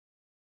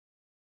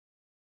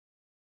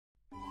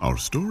Our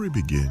story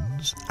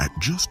begins at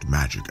Just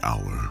Magic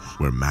Hour,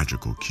 where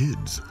magical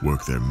kids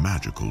work their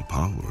magical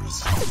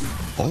powers.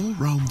 All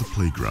round the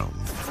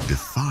playground,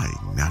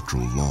 defying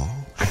natural law,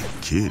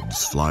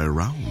 kids fly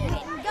around.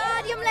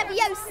 Wingardium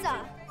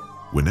Leviosa!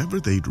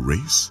 Whenever they'd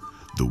race,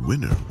 the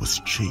winner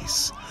was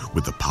Chase.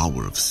 With the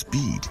power of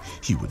speed,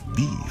 he would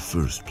be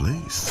first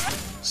place.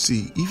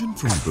 See, even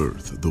from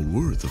birth, the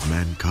worth of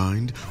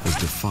mankind was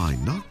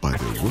defined not by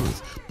their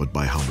worth, but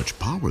by how much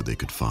power they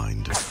could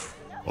find.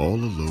 All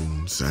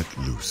alone sat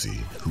Lucy,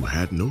 who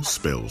had no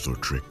spells or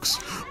tricks.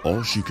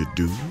 All she could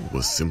do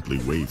was simply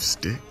wave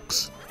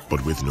sticks.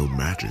 But with no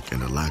magic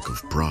and a lack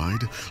of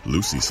pride,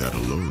 Lucy sat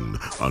alone,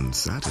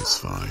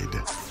 unsatisfied.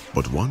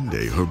 But one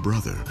day her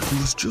brother,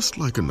 who was just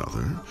like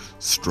another,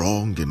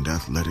 strong and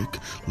athletic,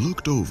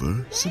 looked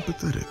over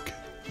sympathetic.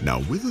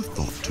 Now with a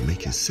thought to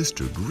make his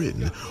sister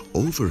grin,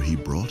 over he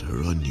brought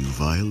her a new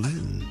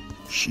violin.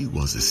 She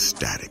was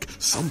ecstatic,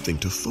 something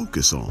to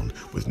focus on,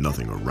 with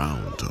nothing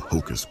around to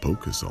hocus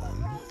pocus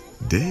on.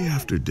 Day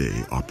after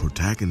day our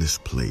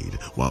protagonist played,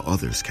 while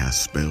others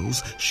cast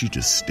spells, she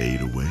just stayed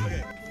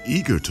away.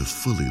 Eager to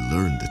fully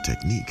learn the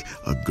technique,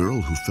 a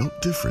girl who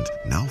felt different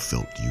now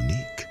felt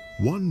unique.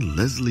 One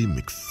Leslie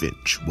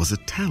McFinch was a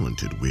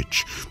talented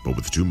witch, but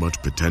with too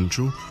much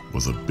potential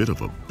was a bit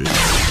of a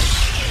bitch.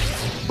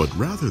 But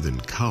rather than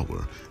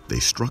cower, they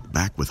struck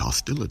back with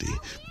hostility,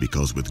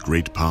 because with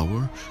great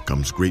power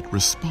comes great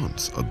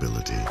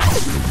responsibility.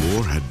 The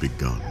war had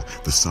begun,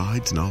 the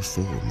sides now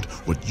formed.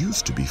 What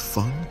used to be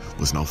fun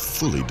was now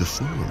fully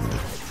deformed.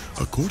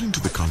 According to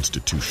the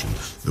Constitution,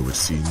 though it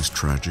seems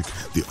tragic,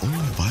 the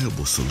only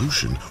viable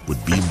solution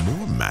would be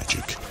more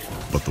magic.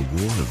 But the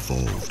war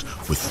evolved,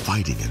 with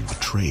fighting and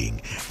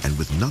betraying, and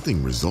with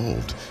nothing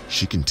resolved,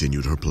 she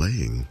continued her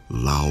playing,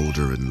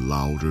 louder and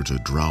louder to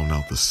drown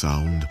out the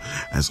sound,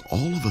 as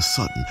all of a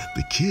sudden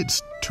the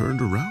kids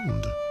turned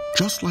around.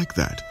 Just like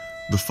that,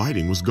 the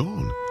fighting was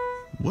gone.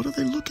 What are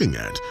they looking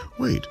at?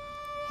 Wait,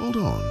 hold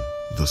on.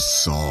 The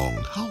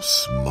song, how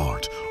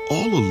smart.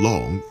 All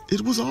along,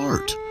 it was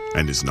art.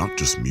 And it's not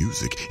just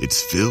music,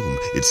 it's film,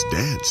 it's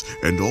dance,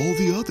 and all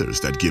the others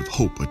that give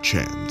hope a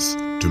chance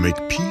to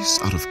make peace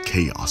out of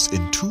chaos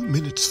in 2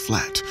 minutes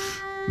flat.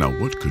 Now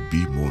what could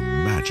be more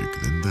magic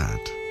than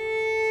that?